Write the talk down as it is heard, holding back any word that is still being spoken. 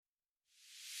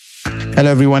Hello,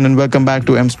 everyone, and welcome back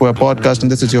to M Square Podcast. And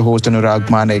this is your host, Anurag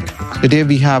Manik. Today,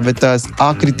 we have with us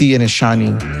Akriti and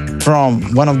Ishani from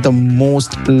one of the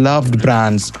most loved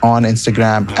brands on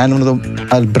Instagram and one of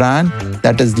a brand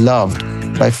that is loved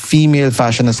by female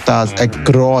fashionistas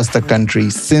across the country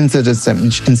since its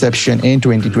inception in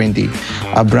 2020.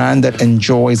 A brand that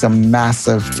enjoys a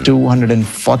massive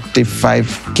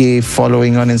 245K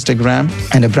following on Instagram,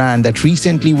 and a brand that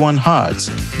recently won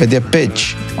hearts with their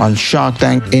pitch on Shark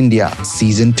Tank India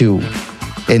Season 2.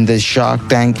 In this Shark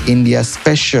Tank India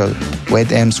special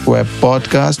with M Square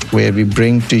podcast, where we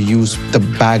bring to you the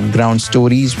background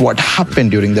stories, what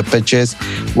happened during the pitches,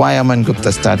 why Aman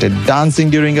Gupta started dancing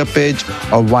during a pitch,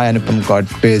 or why Anupam got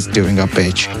pissed during a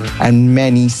pitch, and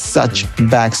many such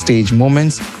backstage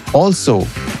moments. Also,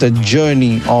 the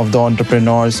journey of the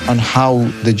entrepreneurs on how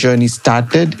the journey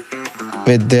started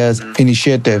with their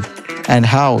initiative and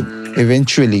how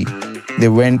eventually they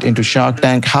went into Shark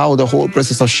Tank, how the whole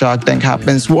process of Shark Tank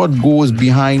happens, what goes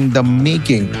behind the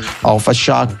making of a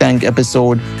Shark Tank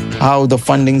episode, how the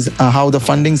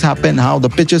fundings happen, how the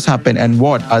pitches happen, and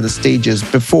what are the stages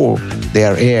before they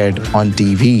are aired on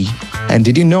TV. And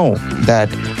did you know that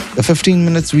the 15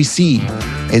 minutes we see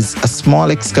is a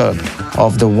small excerpt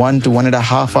of the 1 to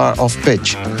 1.5 hour of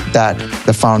pitch that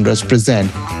the founders present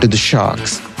to the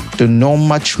sharks? To know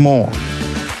much more,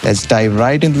 let's dive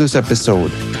right into this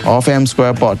episode of M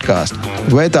Square Podcast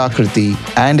with Akriti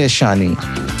and Ishani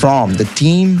from the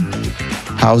team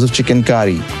House of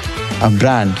CHIKANKARI, a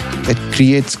brand that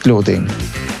creates clothing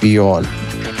we all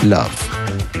love.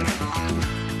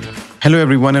 Hello,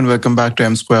 everyone, and welcome back to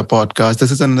M Square Podcast.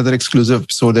 This is another exclusive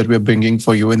episode that we're bringing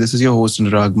for you, and this is your host,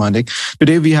 Anurag Manik.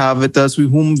 Today, we have with us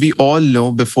whom we all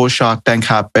know before Shark Tank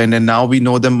happened, and now we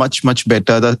know them much, much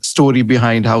better. The story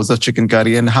behind House of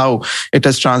CHIKANKARI and how it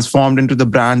has transformed into the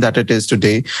brand that it is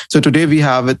today. So today, we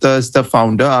have with us the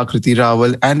founder, Akriti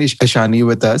Rawal, and Ishani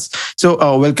with us. So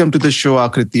welcome to the show,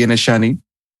 Akriti and Ishani.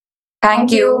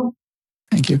 Thank you.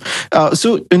 Thank you.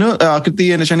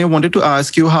 Akriti and Ishani, I wanted to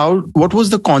ask you what was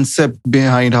the concept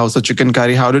behind House of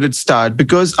CHIKANKARI? How did it start?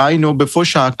 Because I know before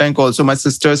Shark Tank also, my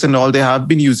sisters and all, they have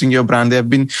been using your brand. They have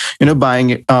been, buying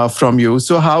it from you.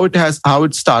 So how it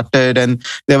started, and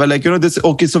they were like, this,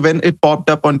 okay. So when it popped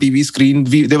up on TV screen,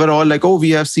 they were all like, oh,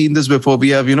 we have seen this before. We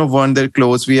have, worn their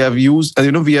clothes. We have used,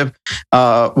 we have,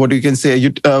 what you can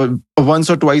say, once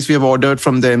or twice we have ordered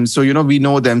from them. So, we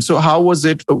know them. So how was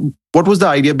it? What was the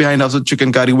idea behind House of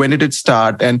CHIKANKARI? When did it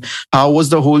start? And how was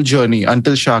the whole journey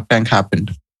until Shark Tank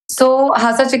happened? So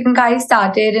House of CHIKANKARI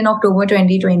started in October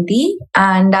 2020,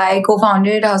 and I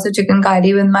co-founded House of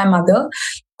CHIKANKARI with my mother,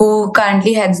 who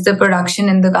currently heads the production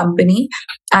in the company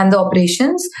and the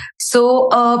operations. So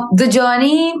the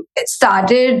journey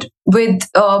started with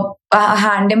a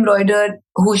hand embroiderer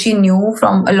who she knew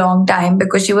from a long time,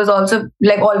 because she was also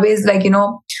always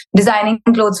designing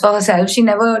clothes for herself. She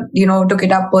never took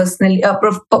it up personally,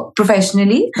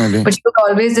 professionally, Okay. but she was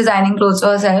always designing clothes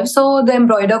for herself. So the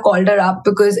embroiderer called her up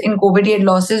because in COVID he had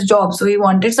lost his job, so he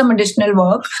wanted some additional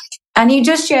work. And he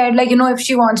just shared, if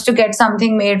she wants to get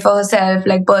something made for herself,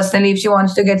 personally, if she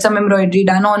wants to get some embroidery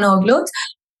done on her clothes.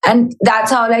 And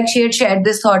that's how, she had shared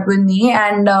this thought with me.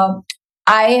 And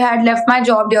I had left my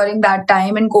job during that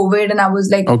time in COVID, and I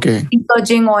was Okay.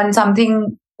 researching on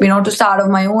something, to start of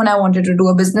my own. I wanted to do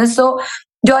a business. So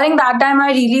during that time,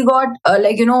 I really got,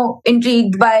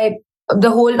 intrigued by the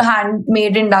whole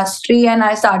handmade industry, and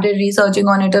I started researching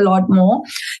on it a lot more.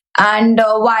 And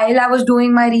while I was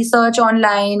doing my research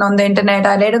online on the internet,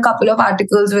 I read a couple of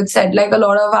articles which said a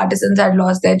lot of artisans had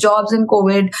lost their jobs in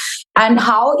COVID, and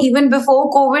how even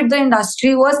before COVID, the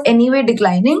industry was anyway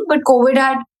declining, but COVID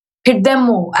had hit them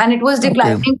more, and it was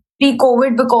declining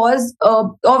pre-COVID because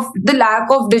of the lack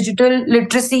of digital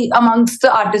literacy amongst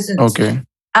the artisans. Okay.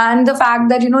 And the fact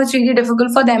that, it's really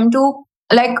difficult for them to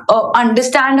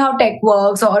understand how tech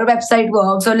works or a website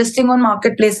works or listing on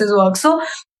marketplaces works. So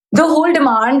the whole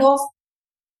demand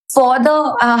for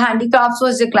the handicrafts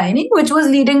was declining, which was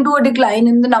leading to a decline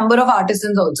in the number of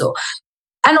artisans also.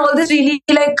 And all this really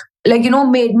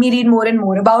made me read more and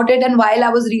more about it. And while I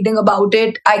was reading about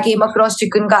it, I came across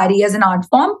CHIKANKARI as an art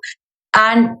form.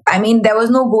 And I mean, there was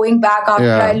no going back after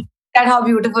I looked at how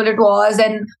beautiful it was.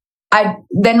 And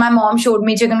then my mom showed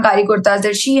me CHIKANKARI kurtas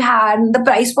that she had. The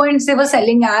price points they were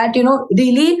selling at,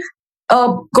 really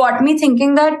got me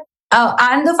thinking that,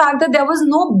 and the fact that there was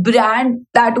no brand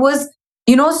that was,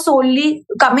 solely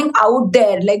coming out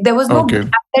there. There was no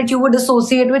brand that you would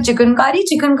associate with CHIKANKARI.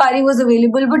 CHIKANKARI was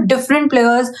available with different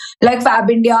players like Fab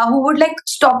India, who would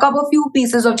stock up a few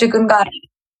pieces of CHIKANKARI.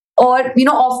 Or,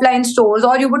 offline stores,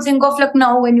 or you would think of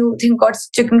Lucknow when you think of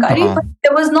CHIKANKARI. But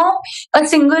there was no a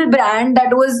single brand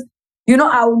that was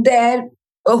out there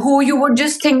who you would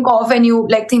just think of when you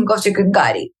think of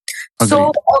Chikankari. So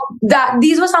Agreed. that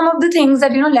these were some of the things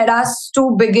that led us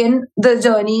to begin the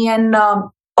journey. And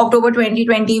October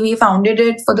 2020, we founded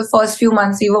it. For the first few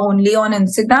months, we were only on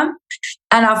Instagram.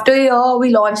 And after a year, we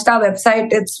launched our website.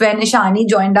 It's when Ishani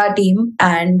joined our team,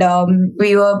 and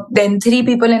we were then 3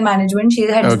 people in management. She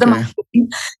heads the Okay. marketing,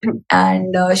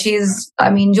 and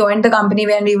joined the company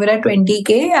when we were at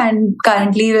 20K, and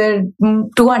currently we're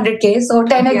 200K. So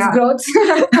 10x Yeah. growth.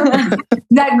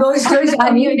 That goes to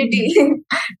Ishani unity.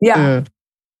 Yeah.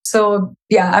 So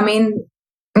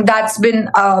that's been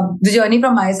the journey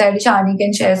from my side. Shani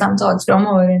can share some thoughts from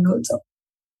her end also.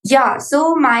 Yeah,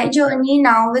 so my journey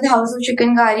now with House of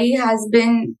Chickengari has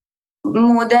been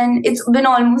it's been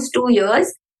almost 2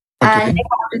 years. And Okay. like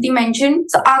Akriti mentioned,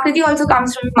 so Akriti also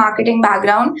comes from a marketing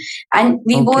background, and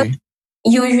we both Okay.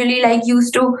 usually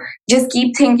used to just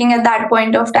keep thinking at that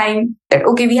point of time that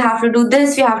okay, we have to do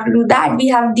this, we have to do that, we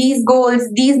have these goals,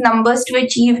 these numbers to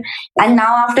achieve. And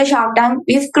now after Shark Tank,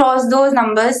 we've crossed those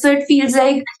numbers, so it feels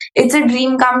like it's a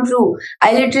dream come true.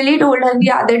 I literally told her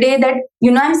the other day that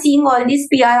I'm seeing all these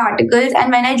PR articles,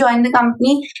 and when I joined the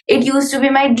company, it used to be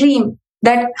my dream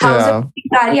that House Yeah. of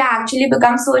Chickengari actually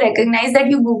becomes so recognized that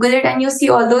you Google it and you see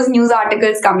all those news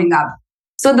articles coming up.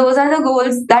 So those are the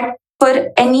goals that for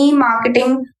any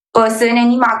marketing person,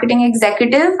 any marketing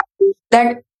executive,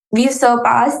 that we've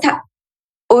surpassed,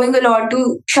 owing a lot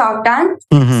to Shark Tank.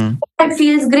 Mm-hmm. That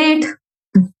feels great.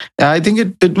 I think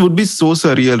it would be so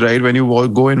surreal, right? When you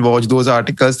go and watch those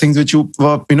articles, things which you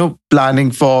were,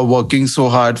 planning for, working so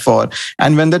hard for.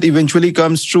 And when that eventually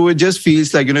comes true, it just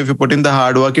feels like, if you put in the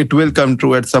hard work, it will come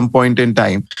true at some point in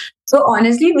time. So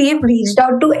honestly, we've reached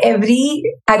out to every,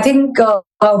 I think,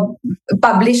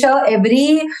 publisher,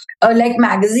 every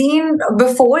magazine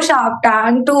before Shark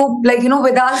Tank to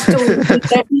with our story.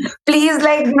 Please,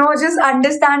 just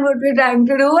understand what we're trying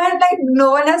to do, and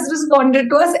no one has responded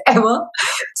to us ever.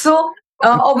 So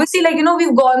obviously,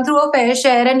 we've gone through a fair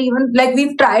share, and even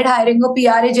we've tried hiring a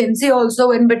PR agency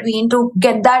also in between to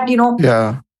get that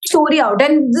Yeah. story out.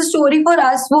 And the story for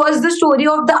us was the story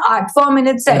of the art form in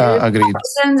itself. Yeah, agreed.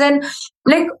 And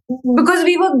because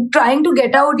we were trying to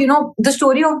get out, the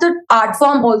story of the art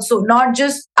form also, not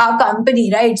just our company,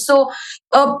 right? So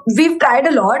we've tried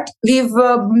a lot. We've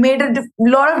made a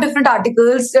lot of different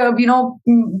articles,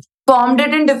 formed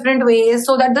it in different ways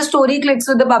so that the story clicks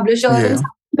with the publisher and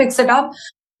picks it up.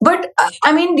 But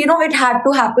it had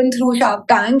to happen through Shark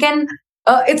Tank. And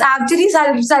it's actually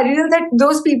surreal that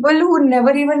those people who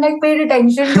never even paid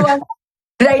attention to us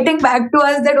writing back to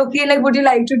us that okay, would you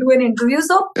like to do an interview?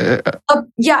 So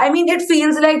it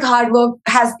feels like hard work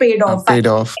has paid off. Paid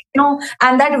off.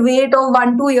 And that wait of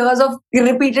 1-2 years of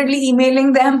repeatedly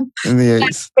emailing them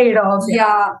paid off.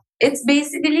 Yeah. It's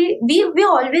basically we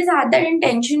always had that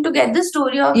intention to get the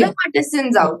story of the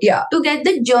artisans out. Yeah. To get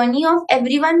the journey of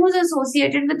everyone who's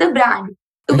associated with the brand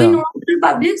to be known to the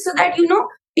public, so that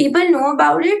people know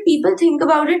about it, people think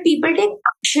about it, people take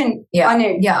action on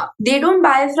it. Yeah. They don't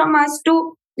buy from us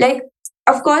to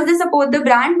of course they support the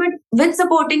brand, but with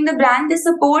supporting the brand, they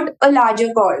support a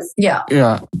larger cause. Yeah.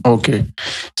 Yeah. Okay.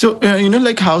 So,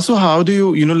 how do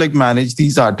you, manage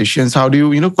these artisans? How do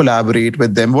you, collaborate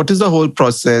with them? What is the whole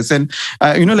process? And,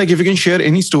 if you can share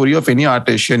any story of any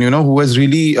artisan, who has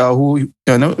really, who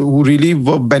really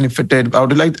were benefited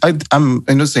out of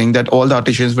I'm, saying that all the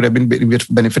artisans would have been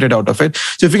benefited out of it.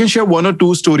 So if you can share 1 or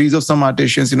 2 stories of some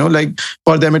artisans,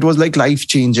 for them, it was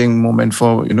life-changing moment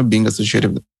for, being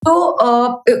associated with.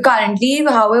 So currently,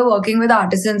 how we're working with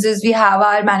artisans is we have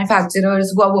our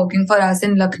manufacturers who are working for us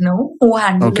in Lucknow who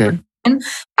handle the production,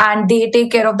 and they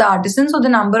take care of the artisans. So the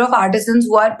number of artisans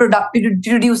who are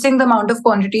reducing the amount of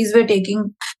quantities we're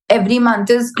taking every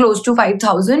month is close to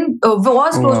 5,000.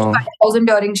 Was close to 5,000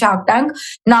 during Shark Tank.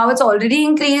 Now it's already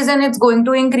increased, and it's going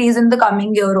to increase in the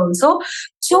coming year also.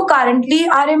 So currently,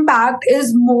 our impact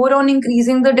is more on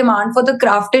increasing the demand for the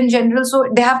craft in general. So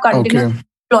they have continuous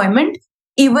employment.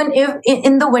 Even if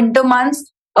in the winter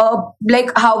months,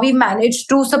 how we manage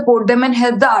to support them and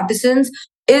help the artisans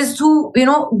is to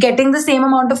getting the same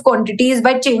amount of quantities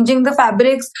by changing the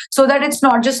fabrics, so that it's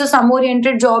not just a summer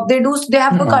oriented job. They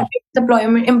have to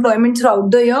continue employment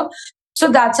throughout the year. So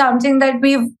that's something that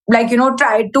we've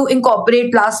tried to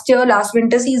incorporate last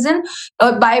winter season,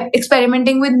 by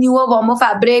experimenting with newer, warmer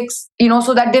fabrics,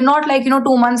 so that they're not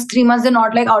 2 months, 3 months, they're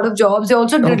not out of jobs. They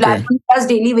also rely on us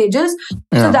daily wages.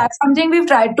 So that's something we've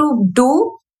tried to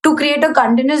do to create a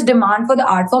continuous demand for the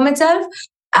art form itself.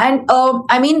 And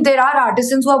I mean, there are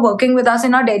artisans who are working with us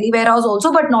in our Delhi warehouse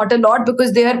also, but not a lot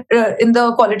because they are in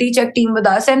the quality check team with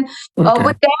us. And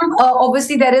with them,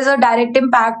 obviously, there is a direct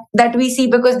impact that we see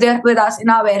because they're with us in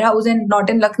our warehouse and not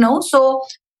in Lucknow. So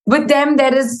with them,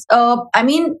 there is, I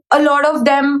mean, a lot of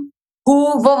them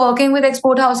who were working with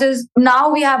export houses.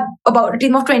 Now we have about a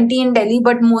team of 20 in Delhi,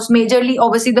 but most majorly,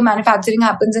 obviously, the manufacturing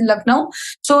happens in Lucknow.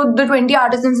 So the 20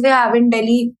 artisans we have in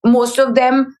Delhi, most of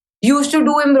them used to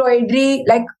do embroidery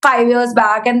like 5 years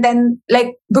back, and then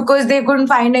like because they couldn't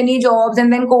find any jobs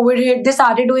and then COVID hit, they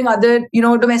started doing other,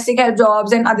 domestic help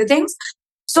jobs and other things.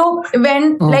 So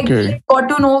when like they got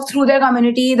to know through their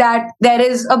community that there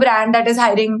is a brand that is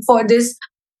hiring for this,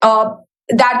 uh,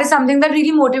 that is something that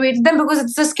really motivated them because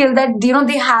it's a skill that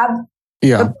they have,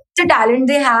 it's a talent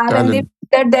they have, and they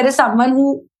that there is someone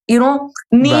who needs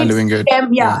Valuing it.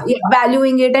 them,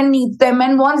 valuing it and needs them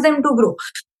and wants them to grow.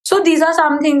 So these are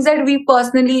some things that we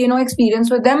personally, experience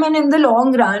with them. And in the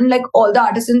long run, like all the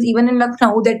artisans, even in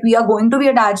Lucknow, that we are going to be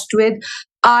attached with,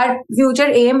 our future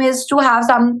aim is to have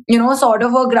some, sort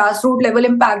of a grassroots level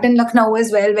impact in Lucknow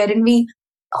as well, wherein we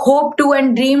hope to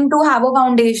and dream to have a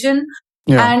foundation.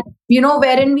 And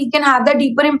wherein we can have that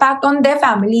deeper impact on their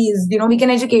families. We can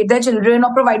educate their children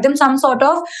or provide them some sort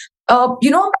of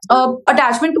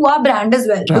attachment to our brand as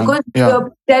well, because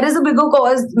there is a bigger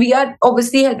cause. We are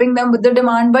obviously helping them with the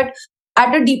demand, but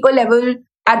at a deeper level,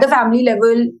 at the family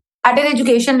level, at an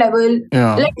education level,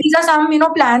 like these are some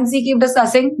plans we keep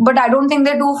discussing, but I don't think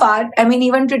they're too far. I mean,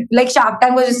 even like Shark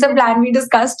Tank was just a plan we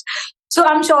discussed. So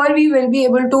I'm sure we will be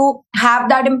able to have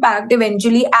that impact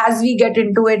eventually as we get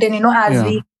into it and as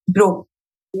we grow.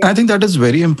 I think that is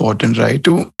very important, right?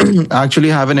 To actually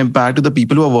have an impact to the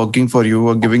people who are working for you,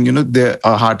 or giving their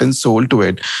heart and soul to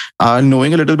it.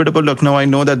 Knowing a little bit about Lucknow, I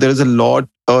know that there is a lot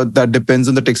that depends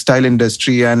on the textile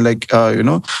industry, and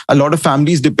a lot of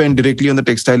families depend directly on the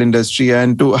textile industry.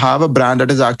 And to have a brand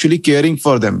that is actually caring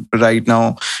for them right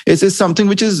now is something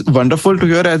which is wonderful to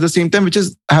hear. At the same time, which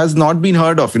has not been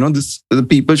heard of. The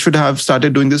people should have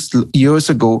started doing this years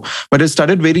ago, but it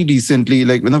started very recently,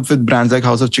 like with brands like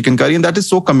House of CHIKANKARI, and that is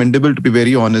so commendable, to be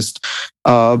very honest.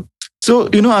 So,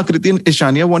 Akriti and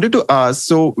Ishani, I wanted to ask,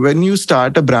 so when you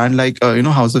start a brand like,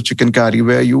 House of CHIKANKARI,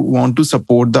 where you want to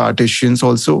support the artisans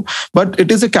also, but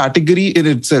it is a category in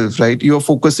itself, right? You're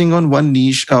focusing on one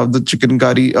niche of the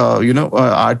CHIKANKARI,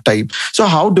 art type. So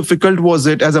how difficult was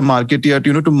it as a marketer,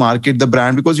 to market the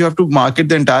brand? Because you have to market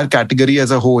the entire category as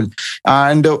a whole.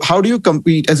 And how do you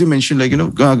compete? As you mentioned,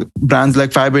 brands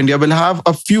like Fab India will have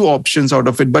a few options out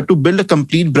of it, but to build a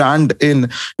complete brand in,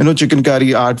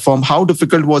 CHIKANKARI art form, how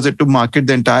difficult was it to market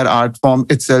the entire art form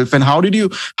itself? And how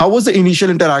was the initial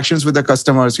interactions with the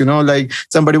customers? Like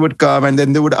somebody would come and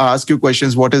then they would ask you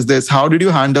questions. What is this? How did you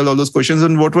handle all those questions?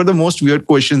 And what were the most weird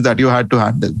questions that you had to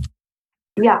handle?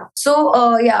 Yeah. So,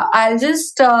 I'll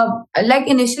just, like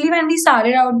initially when we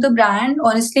started out the brand,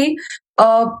 honestly,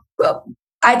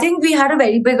 I think we had a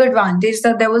very big advantage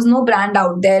that there was no brand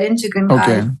out there in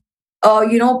CHIKANKARI.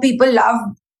 People love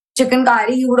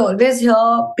CHIKANKARI. You would always hear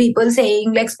people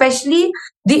saying, like, especially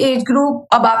the age group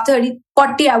above 30,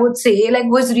 40, I would say, like,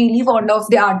 was really fond of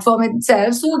the art form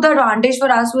itself. So the advantage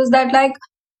for us was that, like,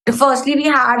 firstly, we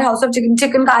had House of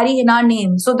CHIKANKARI in our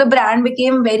name. So the brand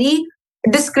became very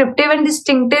descriptive and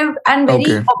distinctive and very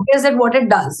obvious at what it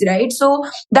does, right? So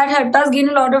that helped us gain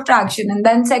a lot of traction. And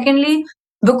then secondly,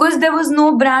 because there was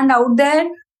no brand out there,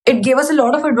 it gave us a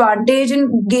lot of advantage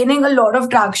in gaining a lot of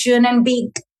traction and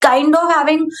be kind of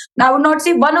having, I would not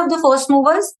say one of the first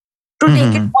movers to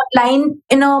take it online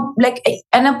in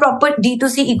a proper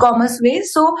D2C e-commerce way.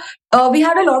 So we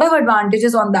had a lot of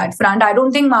advantages on that front. I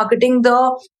don't think marketing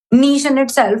the niche in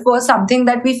itself was something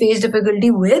that we faced difficulty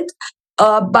with.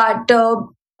 But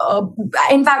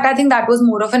in fact, I think that was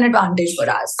more of an advantage for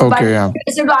us. But the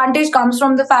disadvantage comes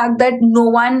from the fact that no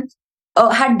one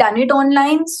had done it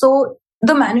online. So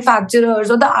the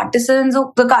manufacturers or the artisans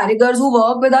or the karigars who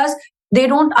work with us, they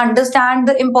don't understand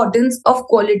the importance of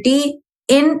quality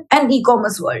in an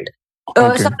e-commerce world.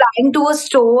 Supplying to a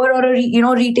store or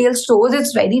retail stores,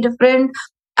 it's very different.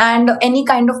 And any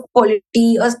kind of quality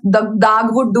the Dag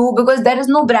would do, because there is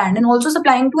no brand. And also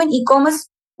supplying to an e-commerce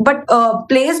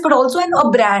place, but also in a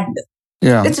brand.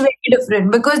 It's very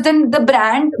different, because then the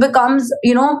brand becomes,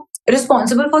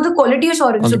 responsible for the quality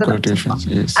assurance to the customer.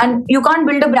 Yes. And you can't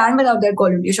build a brand without that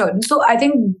quality assurance. So I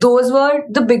think those were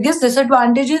the biggest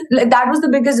disadvantages. Like, that was the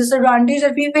biggest disadvantage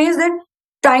that we faced, that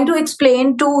trying to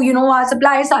explain to, our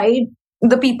supply side,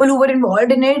 the people who were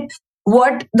involved in it,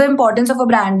 what the importance of a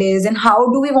brand is and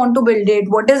how do we want to build it,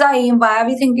 what is our aim, why are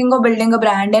we thinking of building a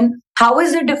brand, and how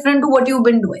is it different to what you've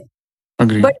been doing.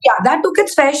 Agreed. But yeah, that took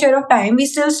its fair share of time. We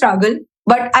still struggle.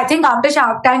 But I think after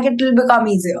Shark Tank, it will become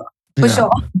easier for Yeah.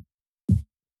 sure.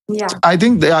 Yeah. I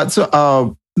think that so.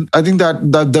 I think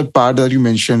that part that you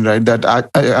mentioned, right? That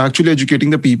actually educating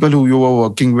the people who you are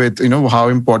working with, how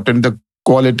important the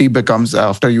quality becomes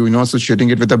after associating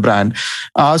it with a brand.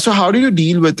 So how do you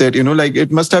deal with it? Like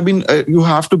it must have been you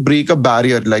have to break a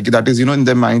barrier, like that is in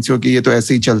their minds. Okay, ye to aise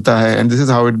hi chalta hai, and this is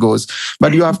how it goes.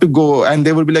 But you have to go, and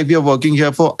they will be like, we are working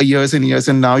here for years and years,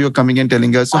 and now you're coming and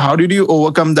telling us. So how did you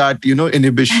overcome that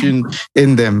inhibition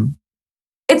in them?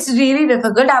 It's really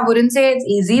difficult. I wouldn't say it's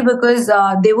easy because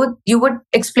you would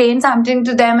explain something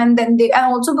to them, and then and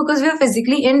also because we are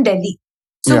physically in Delhi.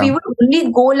 So we Yeah. would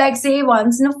only go like say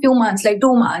once in a few months, like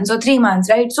 2 months or 3 months,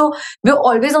 right? So we're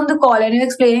always on the call and you're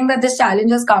explaining that this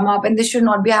challenge has come up and this should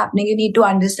not be happening. You need to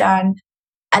understand.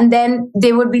 And then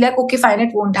they would be like, okay, fine,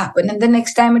 it won't happen. And the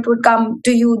next time it would come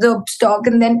to you, the stock,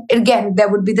 and then again, there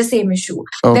would be the same issue.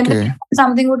 Then Okay.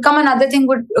 something would come, another thing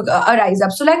would arise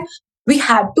up. So, like, we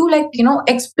had to, like,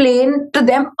 explain to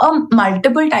them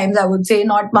multiple times, I would say,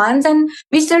 not once. And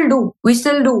we still do. We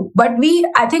still do. But we,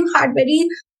 I think, had very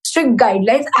strict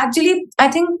guidelines. Actually, I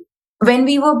think when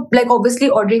we were like obviously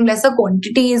ordering lesser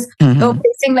quantities, Mhm.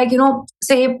 placing like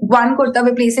say one kurta,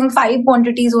 we're placing 5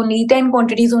 quantities only, 10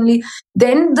 quantities only,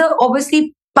 then the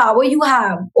obviously power you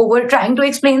have over trying to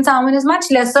explain someone is much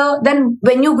lesser than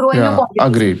when you grow in your Yeah. quantities.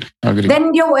 Agreed. Agreed.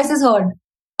 Then your voice is heard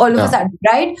all of a Yeah. sudden,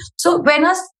 right? So when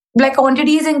us like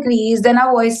quantities increased, then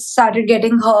our voice started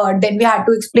getting heard. Then we had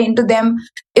to explain to them,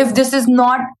 if this is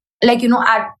not like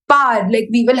at par, like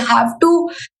we will have to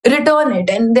return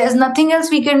it, and there's nothing else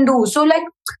we can do. So like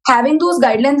having those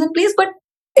guidelines in place, but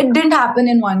it didn't happen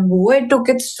in one go. It took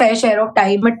its fair share of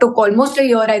time. It took almost a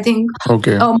year, I think,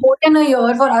 Okay. more than a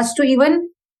year for us to even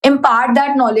impart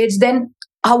that knowledge. Then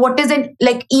what is it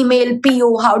like email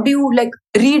PO? How do you like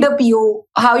read a PO?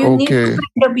 How you need to Okay.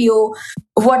 print a PO?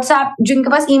 WhatsApp, जिनके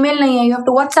पास email नहीं है, you have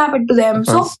to WhatsApp it to them.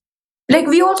 So That's- like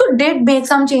we also did make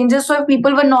some changes. So if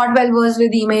people were not well versed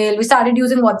with email, we started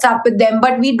using WhatsApp with them.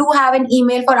 But we do have an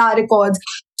email for our records.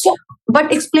 So,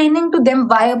 but explaining to them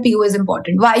why a PO is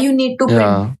important, why you need to print,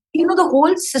 yeah. the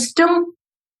whole system,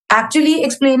 actually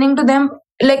explaining to them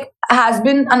like has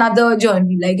been another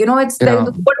journey. Like it's like Yeah.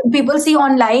 what people see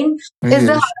online is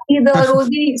the Yes. happy, the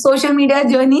rosy social media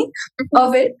journey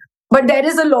of it. But there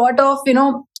is a lot of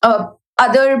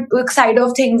other side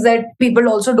of things that people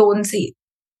also don't see.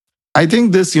 I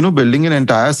think this, building an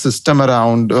entire system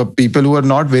around people who are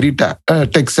not very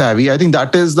tech savvy, I think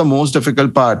that is the most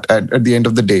difficult part at the end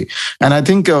of the day. And I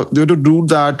think you have to do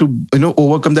that to,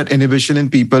 overcome that inhibition in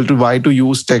people to why to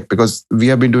use tech, because we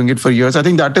have been doing it for years. I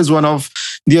think that is one of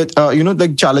the,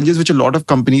 like challenges which a lot of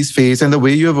companies face, and the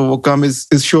way you have overcome is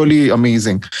surely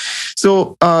amazing.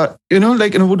 So,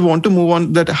 would want to move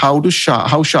on that how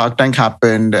Shark Tank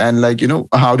happened, and like,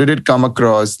 how did it come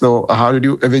across? So how did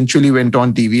you eventually went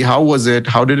on TV? How was it?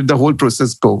 How did the whole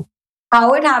process go?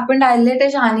 How it happened, I'll let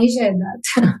Ashani share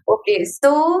that. Okay,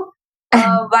 so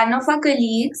one of our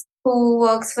colleagues who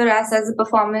works for us as a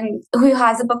performance, who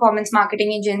has a performance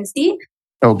marketing agency,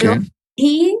 Okay.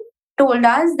 he told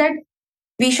us that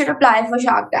we should apply for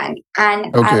Shark Tank,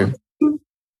 and Okay.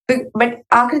 but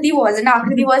Akriti wasn't.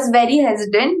 Akriti was very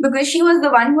hesitant because she was the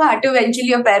one who had to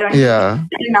eventually appear on Yeah.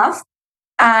 enough.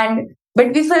 And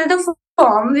but we filled the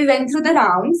form. We went through the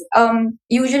rounds.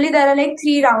 Usually there are like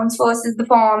 3 rounds. First is the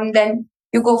form, then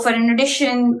you go for an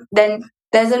audition. Then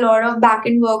there's a lot of back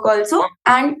end work also,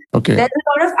 and Okay. there's a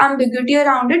lot of ambiguity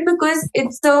around it because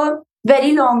it's a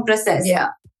very long process. Yeah.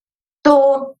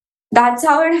 So that's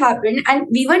how it happened, and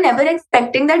we were never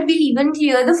expecting that we'll even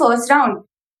clear the first round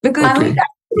because I mean,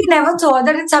 we never thought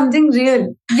that it's something real.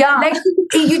 yeah, Like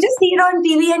you just see it on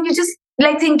TV and you just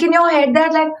like think in your head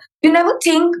that like you never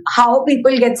think how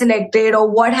people get selected or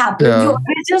what happens. Yeah. You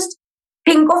always just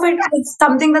think of it as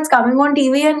something that's coming on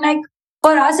TV, and like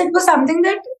for us it was something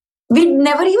that we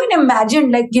never even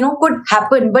imagined like could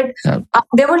happen. But Yeah.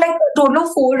 there were like a total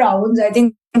of 4 rounds, I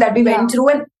think, that we went through,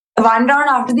 and one round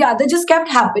after the other just kept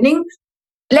happening.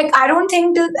 Like I don't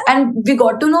think and we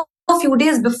got to know a few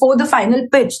days before the final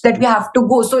pitch that we have to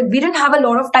go, so we didn't have a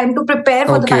lot of time to prepare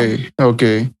for the final. Okay.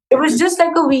 Okay. It was just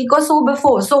like a week or so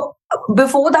before. So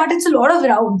before that it's a lot of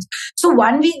rounds. So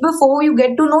 1 week before you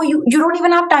get to know, you don't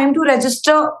even have time to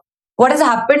register what has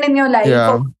happened in your life Yeah.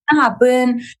 or what's gonna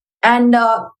happen. And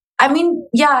I mean,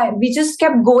 yeah, we just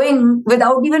kept going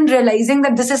without even realizing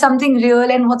that this is something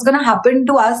real and what's gonna happen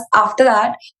to us after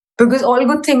that, because all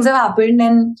good things have happened.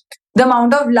 And the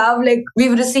amount of love like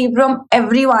we've received from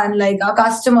everyone, like our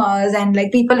customers and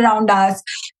like people around us,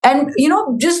 and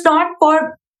just not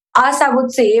for us, I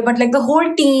would say, but like the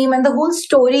whole team and the whole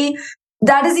story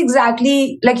that is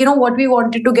exactly like, what we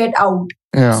wanted to get out.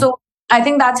 Yeah. So I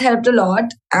think that's helped a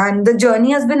lot. And the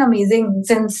journey has been amazing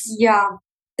since.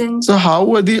 So how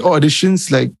were the auditions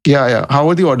like? Yeah. How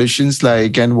were the auditions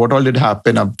like, and what all did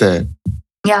happen up there?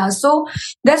 Yeah, so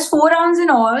there's 4 rounds in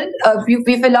all. We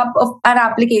fill up an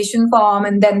application form,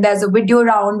 and then there's a video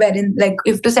round wherein like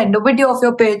you have to send a video of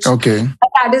your pitch. Okay. And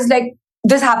that is like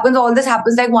all this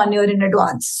happens like 1 year in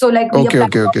advance. So like we Okay,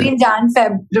 applied okay. in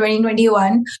Jan-Feb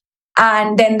 2021,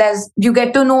 and then you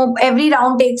get to know every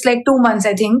round takes like 2 months,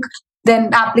 I think.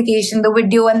 Then application, the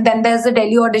video, and then there's the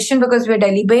Delhi audition because we're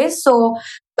Delhi based. So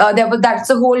that's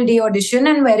a whole day audition,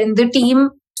 and wherein the team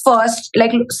first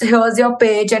like hears your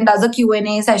pitch and does a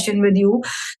Q&A session with you.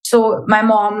 So my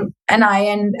mom and I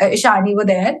and Ishani were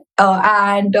there,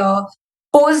 and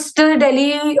post the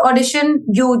Delhi audition,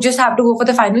 you just have to go for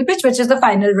the final pitch, which is the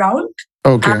final round.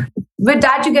 Okay. And with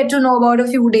that, you get to know about a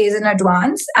few days in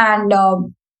advance, and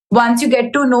once you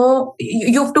get to know,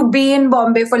 you have to be in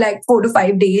Bombay for like 4 to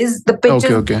 5 days. The pitch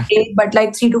is Okay. day, but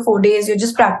like 3 to 4 days, you're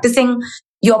just practicing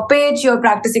your pitch, you're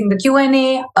practicing the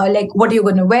Q&A, like what you're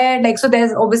going to wear. Like, so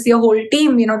there's obviously a whole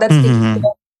team, that's taking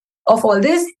care of all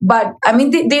this. But I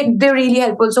mean, they're really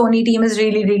helpful. Sony team is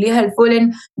really, really helpful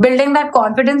in building that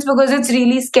confidence, because it's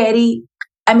really scary.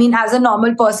 I mean, as a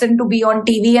normal person to be on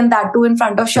TV, and that too in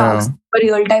front of sharks, a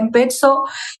real-time pitch. So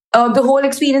the whole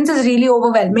experience is really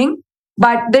overwhelming.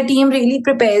 But the team really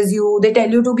prepares you. They tell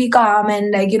you to be calm,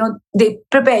 and like, they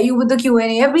prepare you with the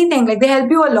Q&A, everything. Like, they help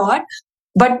you a lot.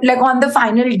 But like on the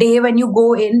final day when you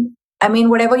go in, I mean,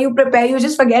 whatever you prepare, you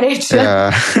just forget it. Yeah.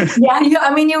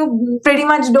 You pretty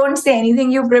much don't say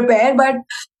anything you prepare, but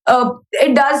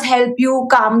it does help you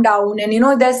calm down.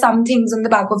 And there's some things in the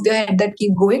back of your head that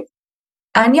keep going.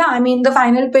 And yeah, I mean, the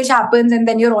final pitch happens, and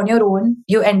then you're on your own.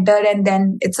 You enter, and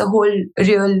then it's a whole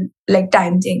real like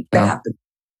time thing that happens.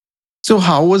 So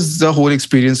how was the whole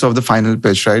experience of the final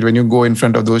pitch, right? When you go in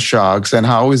front of those sharks, and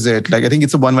how is it? Like, I think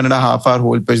it's a 1.5 hour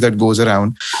whole pitch that goes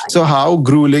around. So how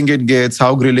grueling it gets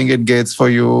for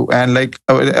you? And like,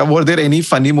 were there any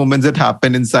funny moments that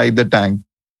happened inside the tank?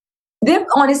 There,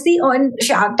 honestly, on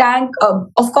Shark Tank,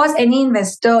 of course, any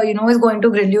investor, is going to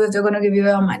grill you if they're going to give you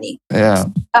your money. Yeah.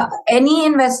 Any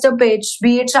investor pitch,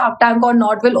 be it Shark Tank or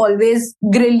not, will always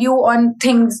grill you on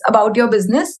things about your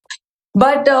business.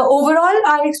 But overall,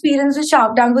 our experience with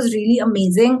Shark Tank was really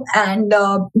amazing. And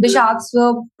the sharks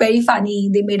were very funny.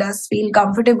 They made us feel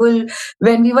comfortable.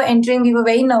 When we were entering, we were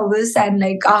very nervous, and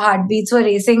like our heartbeats were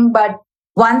racing. But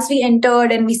once we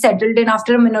entered and we settled in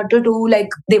after a minute or two, like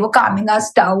they were calming us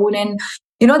down. And,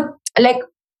 like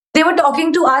they were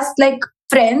talking to us like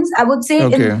friends, I would say,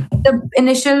 in the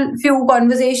initial few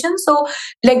conversations. So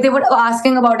like they were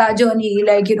asking about our journey,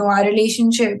 like, our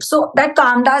relationship. So that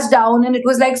calmed us down, and it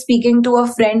was like speaking to a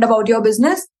friend about your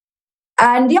business.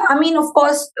 And yeah, I mean, of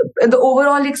course, the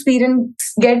overall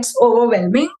experience gets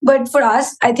overwhelming. But for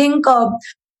us, I think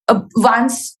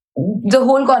once the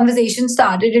whole conversation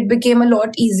started, it became a lot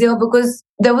easier, because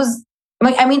there was,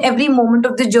 I mean, every moment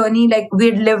of the journey, like we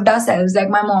had lived ourselves, like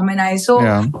my mom and I. So,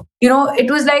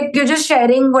 it was like you're just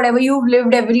sharing whatever you've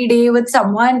lived every day with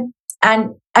someone.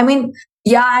 And I mean,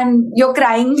 and you're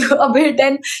crying a bit,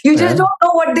 and you just don't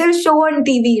know what they'll show on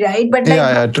TV, right? But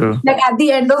like, true. Like at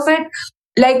the end of it,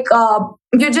 like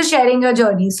you're just sharing your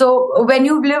journey. So when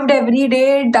you've lived every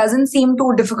day, it doesn't seem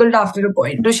too difficult after a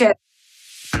point to share.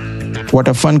 What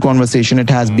a fun conversation it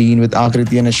has been with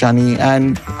Akriti and Ishani,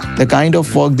 and the kind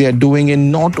of work they are doing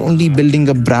in not only building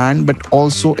a brand, but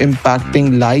also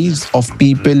impacting lives of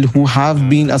people who have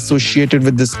been associated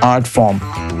with this art form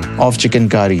of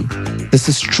CHIKANKARI. This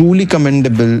is truly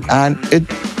commendable,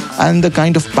 and the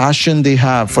kind of passion they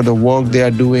have for the work they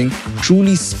are doing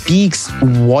truly speaks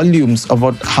volumes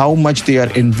about how much they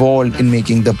are involved in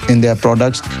making in their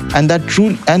products, and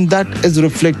that is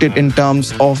reflected in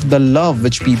terms of the love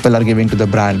which people are giving to the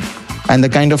brand, and the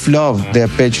kind of love their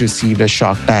pitch received at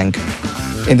Shark Tank.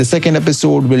 In the second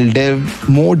episode, we'll delve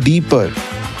more deeper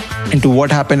into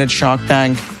what happened at Shark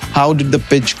Tank. How did the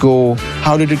pitch go?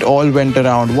 How did it all went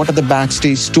around? What are the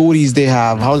backstage stories they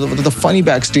have? What are the funny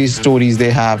backstage stories they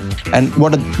have? And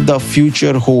what the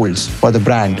future holds for the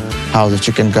brand House of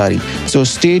CHIKANKARI? So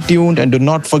stay tuned, and do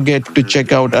not forget to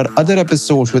check out our other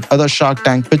episodes with other Shark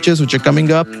Tank pitches which are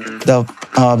coming up.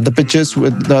 The pitches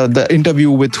with the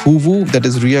interview with Huvu, that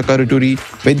is Riya Karuturi,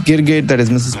 with Girgit, that is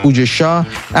Mrs. Pooja Shah,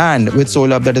 and with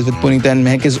Solab, that is with Punita and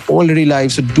Mehak, is already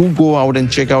live. So do go out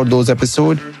and check out those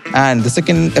episodes. And the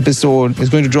second episode is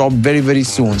going to drop very, very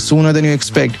soon, sooner than you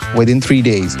expect, within 3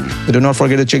 days. So do not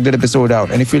forget to check that episode out.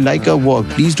 And if you like our work,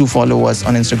 please do follow us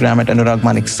on Instagram at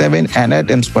AnuragManik7 and at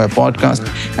M Square Podcast.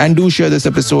 And do share this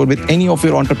episode with any of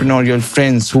your entrepreneurial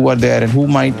friends who are there and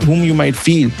whom you might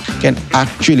feel can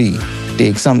actually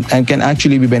take some and can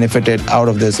actually be benefited out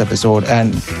of this episode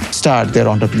and start their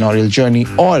entrepreneurial journey,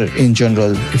 or in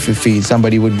general, if you feel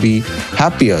somebody would be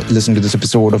happier listening to this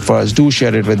episode of ours, do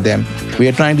share it with them. We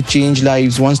are trying to change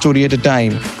lives one story at a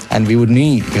time, and we would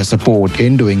need your support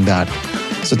in doing that.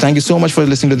 So thank you so much for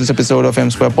listening to this episode of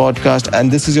M Square Podcast.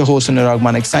 And this is your host, Anurag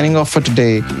Manik, signing off for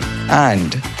today.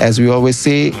 And as we always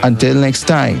say, until next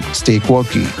time, stay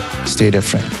quirky, stay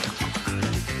different.